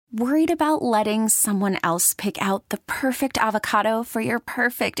Worried about letting someone else pick out the perfect avocado for your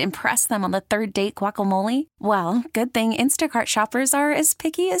perfect impress them on the third date guacamole? Well, good thing Instacart shoppers are as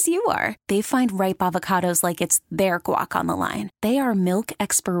picky as you are. They find ripe avocados like it's their guac on the line. They are milk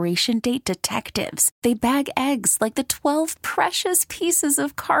expiration date detectives. They bag eggs like the 12 precious pieces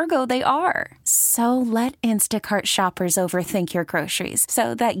of cargo they are. So let Instacart shoppers overthink your groceries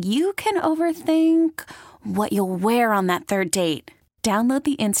so that you can overthink what you'll wear on that third date. Download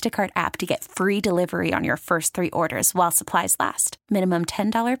the Instacart app to get free delivery on your first 3 orders while supplies last. Minimum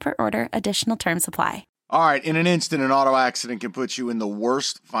 $10 per order. Additional terms apply. All right, in an instant, an auto accident can put you in the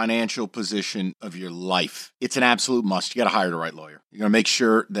worst financial position of your life. It's an absolute must. You got to hire the right lawyer. You're going to make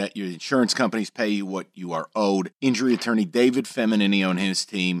sure that your insurance companies pay you what you are owed. Injury attorney David Feminini and his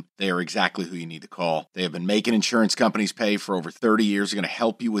team, they are exactly who you need to call. They have been making insurance companies pay for over 30 years. They're going to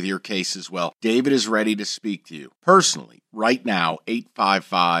help you with your case as well. David is ready to speak to you personally. Right now,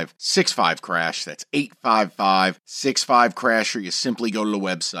 855-65-CRASH. That's 855-65-CRASH, or you simply go to the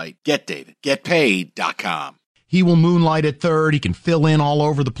website, getdavidgetpaid.com. He will moonlight at third. He can fill in all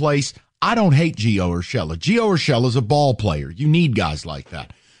over the place. I don't hate Gio Urshela. Gio Urshela is a ball player. You need guys like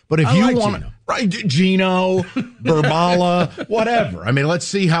that. But if you want to, right, Gino, Burbala, whatever. I mean, let's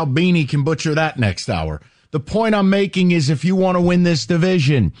see how Beanie can butcher that next hour. The point I'm making is if you want to win this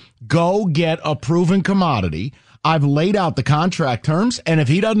division, go get a proven commodity. I've laid out the contract terms, and if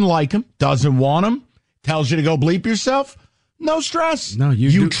he doesn't like them, doesn't want them, tells you to go bleep yourself, no stress. No,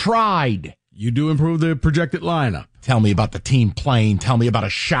 you tried. You do improve the projected lineup. Tell me about the team plane. Tell me about a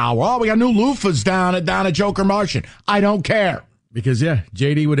shower. Oh, we got new loofahs down at Joker Martian. I don't care. Because,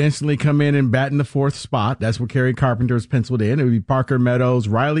 JD would instantly come in and bat in the 4th spot. That's where Kerry Carpenter is penciled in. It would be Parker Meadows,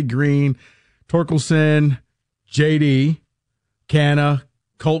 Riley Green, Torkelson, JD, Canna,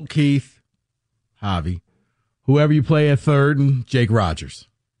 Colt Keith, Javi. Whoever you play at third, and Jake Rogers.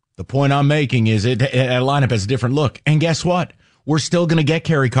 The point I'm making is a lineup has a different look. And guess what? We're still going to get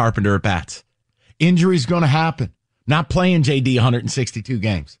Kerry Carpenter at bats. Injury's going to happen. Not playing JD 162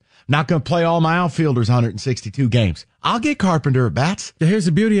 games. Not going to play all my outfielders 162 games. I'll get Carpenter at bats. Here's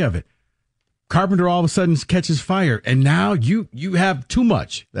the beauty of it. Carpenter all of a sudden catches fire, and now you have too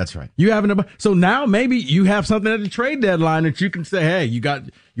much. That's right. You have enough. So now maybe you have something at the trade deadline that you can say, hey, you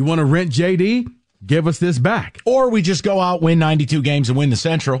want to rent JD? Give us this back. Or we just go out, win 92 games, and win the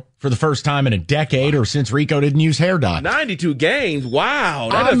Central for the first time in a decade, or since Rico didn't use hair dye. 92 games? Wow,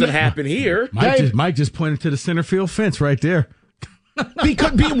 that doesn't happen here. Mike just pointed to the center field fence right there.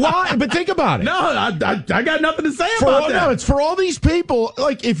 Why? But think about it. No, I got nothing to say about that. No, it's for all these people.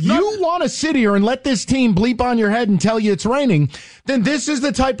 Like, if you want to sit here and let this team bleep on your head and tell you it's raining, then this is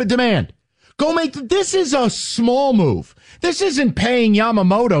the type of demand. This is a small move. This isn't paying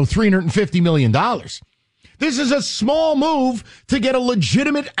Yamamoto $350 million. This is a small move to get a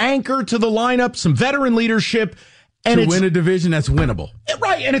legitimate anchor to the lineup, some veteran leadership. And to win a division that's winnable.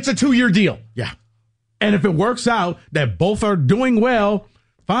 Right, and it's a 2-year deal. Yeah. And if it works out that both are doing well,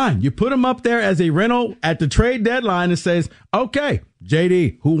 fine. You put them up there as a rental at the trade deadline and says, okay,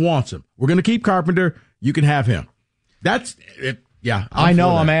 JD, who wants him? We're going to keep Carpenter. You can have him. That's it. Yeah, I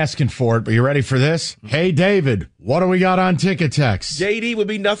know I'm asking for it, but you ready for this? Hey, David, what do we got on Ticket Text? JD would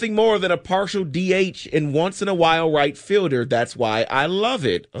be nothing more than a partial DH and once in a while right fielder. That's why I love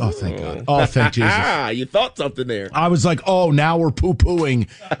it. Oh, thank God. Oh, thank Jesus. You thought something there. I was like, now we're poo-pooing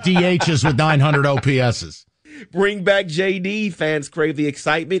DHs with 900 OPSs. Bring back JD. Fans crave the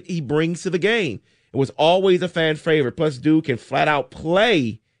excitement he brings to the game. It was always a fan favorite. Plus, dude can flat out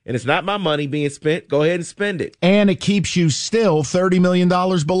play. And it's not my money being spent. Go ahead and spend it. And it keeps you still $30 million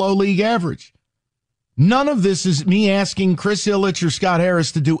below league average. None of this is me asking Chris Ilitch or Scott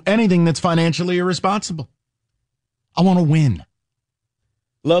Harris to do anything that's financially irresponsible. I want to win.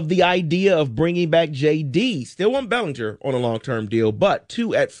 Love the idea of bringing back JD. Still want Bellinger on a long-term deal, but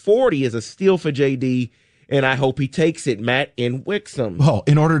 2 at 40 is a steal for JD. And I hope he takes it, Matt in Wixom. Well,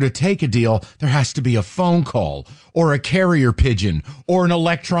 in order to take a deal, there has to be a phone call or a carrier pigeon or an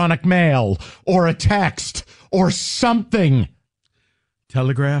electronic mail or a text or something.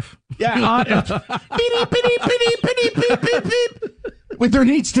 Telegraph? Yeah. Wait, there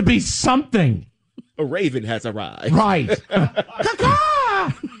needs to be something. A raven has arrived. Right.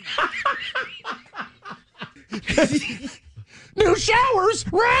 New showers,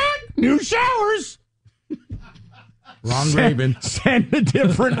 Red. New showers. Wrong Raven. Send a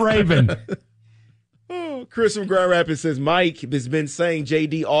different Raven. Chris from Grand Rapids says, Mike has been saying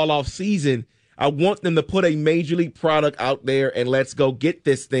JD all off season. I want them to put a major league product out there and let's go get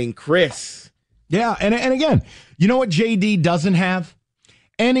this thing, Chris. Yeah, and again, you know what JD doesn't have?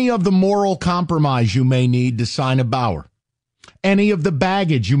 Any of the moral compromise you may need to sign a Bauer. any of the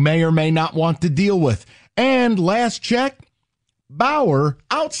baggage you may or may not want to deal with. And last check, Bauer,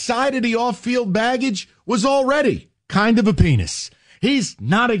 outside of the off-field baggage, was already kind of a penis. He's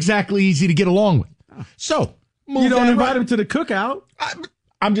not exactly easy to get along with. So, you don't invite him to the cookout.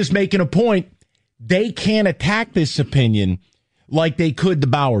 I'm just making a point. They can't attack this opinion like they could the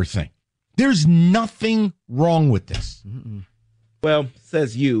Bauer thing. There's nothing wrong with this. Mm-mm. Well,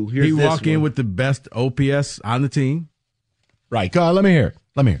 says you. Here's he this walk in one. with the best OPS on the team. Right. Let me hear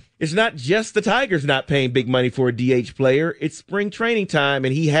it. It's not just the Tigers not paying big money for a DH player. It's spring training time,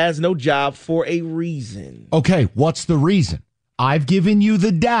 and he has no job for a reason. Okay, what's the reason? I've given you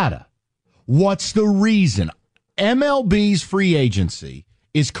the data. What's the reason? MLB's free agency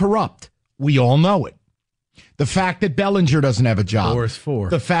is corrupt. We all know it. The fact that Bellinger doesn't have a job. 4 is 4.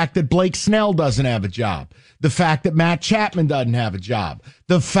 The fact that Blake Snell doesn't have a job. The fact that Matt Chapman doesn't have a job.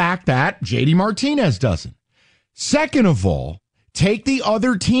 The fact that JD Martinez doesn't. Second of all, take the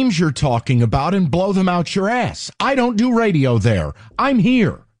other teams you're talking about and blow them out your ass. I don't do radio there. I'm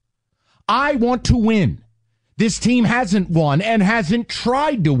here. I want to win. This team hasn't won and hasn't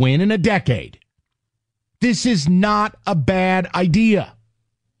tried to win in a decade. This is not a bad idea.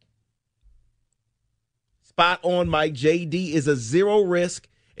 Spot on, Mike. JD is a zero risk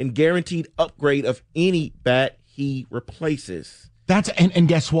and guaranteed upgrade of any bat he replaces. And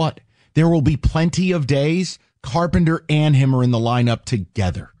guess what? There will be plenty of days Carpenter and him are in the lineup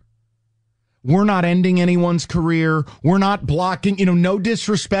together. We're not ending anyone's career. We're not blocking, no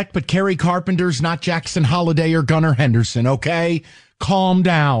disrespect, but Kerry Carpenter's not Jackson Holliday or Gunnar Henderson, okay? Calm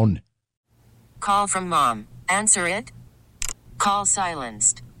down. Call from mom. Answer it. Call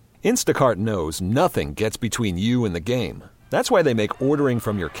silenced. Instacart knows nothing gets between you and the game. That's why they make ordering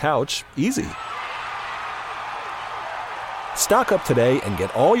from your couch easy. Stock up today and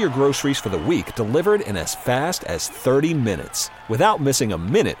get all your groceries for the week delivered in as fast as 30 minutes without missing a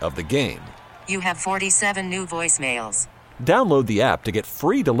minute of the game. You have 47 new voicemails. Download the app to get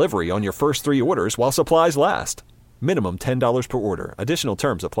free delivery on your first 3 orders while supplies last. Minimum $10 per order. Additional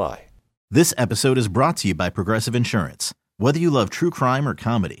terms apply. This episode is brought to you by Progressive Insurance. Whether you love true crime or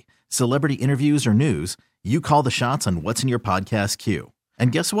comedy, celebrity interviews or news, you call the shots on what's in your podcast queue.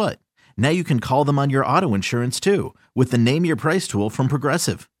 And guess what? Now you can call them on your auto insurance too with the Name Your Price tool from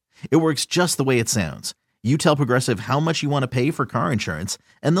Progressive. It works just the way it sounds. You tell Progressive how much you want to pay for car insurance,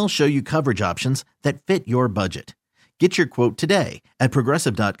 and they'll show you coverage options that fit your budget. Get your quote today at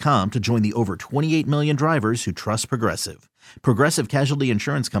Progressive.com to join the over 28 million drivers who trust Progressive. Progressive Casualty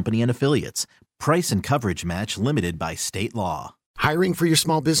Insurance Company and Affiliates. Price and coverage match limited by state law. Hiring for your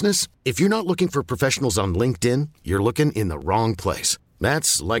small business? If you're not looking for professionals on LinkedIn, you're looking in the wrong place.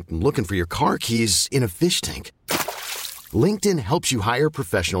 That's like looking for your car keys in a fish tank. LinkedIn helps you hire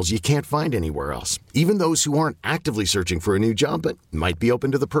professionals you can't find anywhere else, even those who aren't actively searching for a new job but might be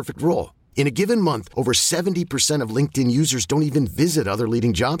open to the perfect role. In a given month, over 70% of LinkedIn users don't even visit other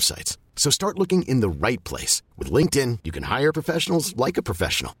leading job sites. So start looking in the right place. With LinkedIn, you can hire professionals like a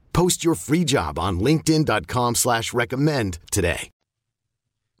professional. Post your free job on linkedin.com/recommend today.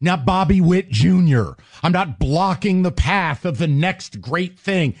 Not Bobby Witt Jr. I'm not blocking the path of the next great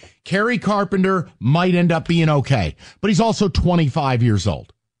thing. Kerry Carpenter might end up being okay, but he's also 25 years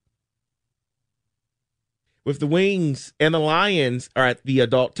old. With the Wings and the Lions are at the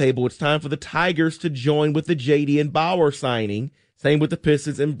adult table, it's time for the Tigers to join with the JD and Bauer signing. Same with the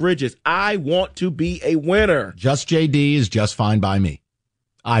Pistons and Bridges. I want to be a winner. Just JD is just fine by me.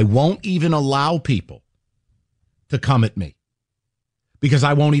 I won't even allow people to come at me because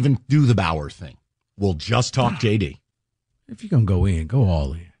I won't even do the Bauer thing. We'll just talk JD. If you're going to go in, go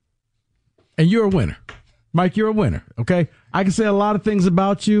all in. And you're a winner. Mike, you're a winner, okay? I can say a lot of things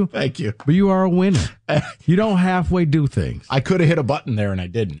about you. Thank you. But you are a winner. You don't halfway do things. I could have hit a button there and I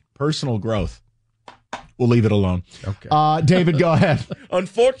didn't. Personal growth. We'll leave it alone. Okay. David, go ahead.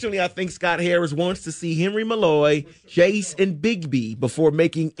 Unfortunately, I think Scott Harris wants to see Henry Malloy, Chase, and Bigby before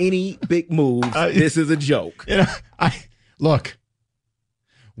making any big moves. This is a joke. Look,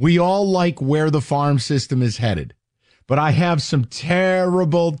 we all like where the farm system is headed, but I have some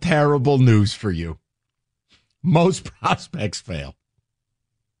terrible, terrible news for you. Most prospects fail.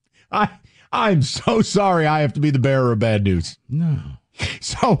 I'm so sorry I have to be the bearer of bad news. No.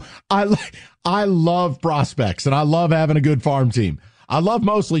 So I love prospects and I love having a good farm team. I love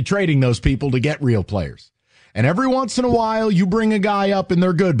mostly trading those people to get real players. And every once in a while you bring a guy up and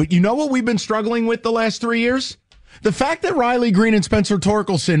they're good. But you know what we've been struggling with the last 3 years? The fact that Riley Green and Spencer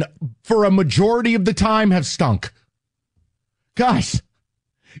Torkelson for a majority of the time have stunk. Guys,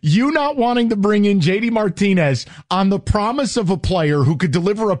 You not wanting to bring in JD Martinez on the promise of a player who could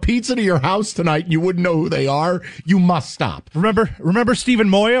deliver a pizza to your house tonight and you wouldn't know who they are, you must stop. Remember Stephen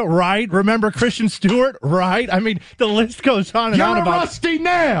Moya, right? Remember Christian Stewart, right? I mean, the list goes on and You're on a about Rusty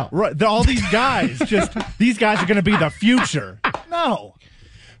Nail. Right, all these guys, these guys are going to be the future. No.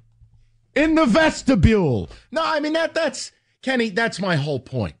 In the vestibule. No, I mean, that's Kenny, that's my whole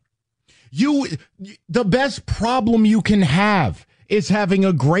point. The best problem you can have is having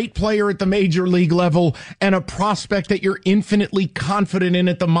a great player at the major league level and a prospect that you're infinitely confident in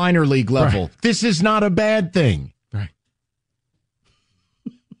at the minor league level. Right. This is not a bad thing. Right.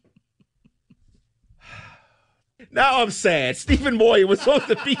 Now I'm sad. Stephen Moyer was supposed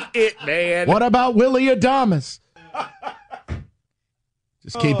to be it, man. What about Willie Adames?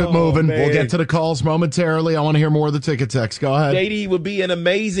 Just keep it moving. Man. We'll get to the calls momentarily. I want to hear more of the ticket text. Go ahead. JD would be an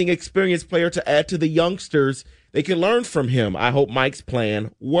amazing experienced player to add to the youngsters. They can learn from him. I hope Mike's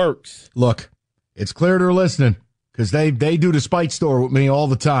plan works. Look, it's clear they're listening because they do the Spite Store with me all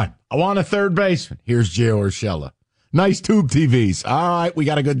the time. I want a third baseman. Here's Gio Urshela. Nice tube TVs. All right, we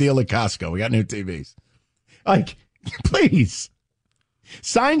got a good deal at Costco. We got new TVs. Like, please,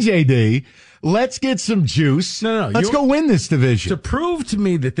 sign JD. Let's get some juice. No. Let's go win this division. To prove to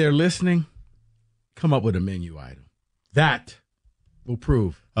me that they're listening, come up with a menu item. That will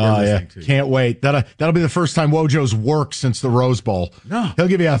prove. Oh, yeah. Can't wait. That'll be the first time Wojo's worked since the Rose Bowl. No. He'll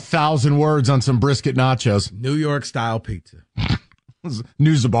give you 1,000 words on some brisket nachos. New York style pizza.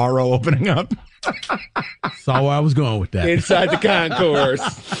 New Zabarro opening up. Saw where I was going with that. Inside the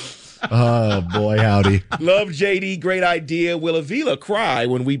concourse. Oh, boy, howdy. Love JD. Great idea. Will Avila cry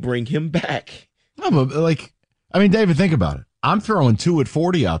when we bring him back? David, think about it. I'm throwing 2 at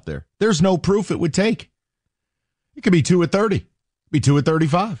 40 out there. There's no proof it would take. It could be 2 at 30. Be 2 at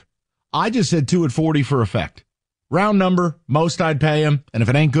 35. I just said 2 at 40 for effect. Round number, most I'd pay him. And if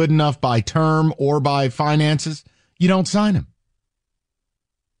it ain't good enough by term or by finances, you don't sign him.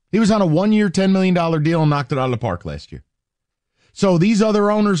 He was on a 1-year, $10 million deal and knocked it out of the park last year. So these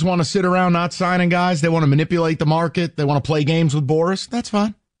other owners want to sit around not signing guys. They want to manipulate the market. They want to play games with Boris. That's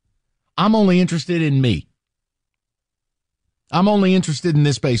fine. I'm only interested in me. I'm only interested in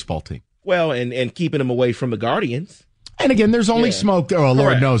this baseball team. Well, and keeping him away from the Guardians. And again, there's only smoke there. Oh, Lord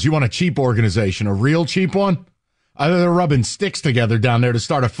Correct. knows. You want a cheap organization, a real cheap one? They're rubbing sticks together down there to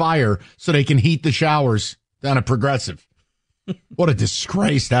start a fire so they can heat the showers down at Progressive. What a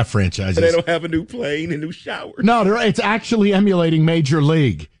disgrace that franchise is. They don't have a new plane and new showers. No, it's actually emulating Major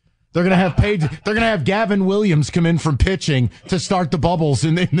League. They're gonna have Gavin Williams come in from pitching to start the bubbles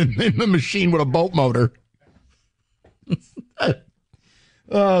in the machine with a boat motor.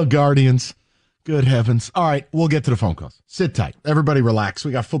 Oh, Guardians. Good heavens. All right, we'll get to the phone calls. Sit tight. Everybody relax.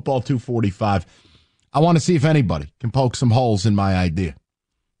 We got football 245. I want to see if anybody can poke some holes in my idea.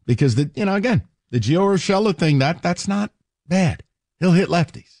 Because, the Gio Urshela thing, that's not bad. He'll hit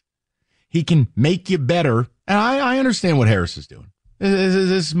lefties. He can make you better. And I understand what Harris is doing. This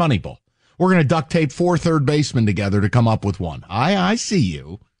is Moneyball. We're going to duct tape 4 third basemen together to come up with one. I see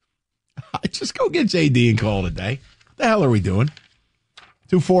you. Just go get JD and call it a day. What the hell are we doing?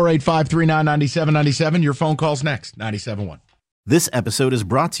 248-539-9797. Your phone call's next. 97.1. This episode is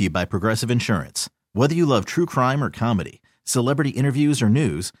brought to you by Progressive Insurance. Whether you love true crime or comedy, celebrity interviews or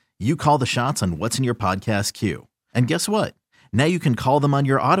news, you call the shots on what's in your podcast queue. And guess what? Now you can call them on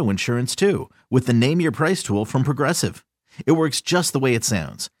your auto insurance too with the Name Your Price tool from Progressive. It works just the way it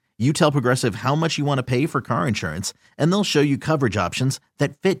sounds. You tell Progressive how much you want to pay for car insurance, and they'll show you coverage options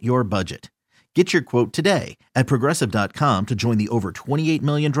that fit your budget. Get your quote today at Progressive.com to join the over 28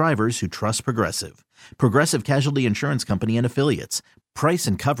 million drivers who trust Progressive. Progressive Casualty Insurance Company and Affiliates. Price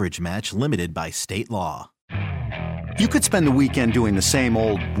and coverage match limited by state law. You could spend the weekend doing the same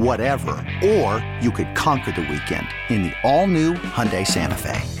old whatever, or you could conquer the weekend in the all-new Hyundai Santa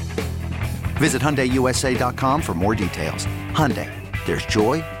Fe. Visit HyundaiUSA.com for more details. Hyundai, there's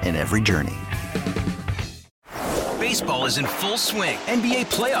joy in every journey. Baseball is in full swing. NBA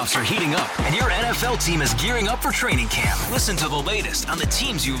playoffs are heating up, and your NFL team is gearing up for training camp. Listen to the latest on the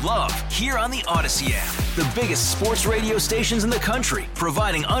teams you love here on the Odyssey app. The biggest sports radio stations in the country,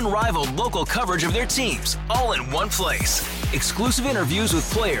 providing unrivaled local coverage of their teams, all in one place. Exclusive interviews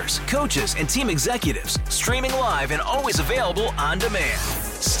with players, coaches, and team executives, streaming live and always available on demand.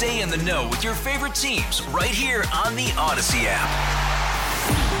 Stay in the know with your favorite teams right here on the Odyssey app.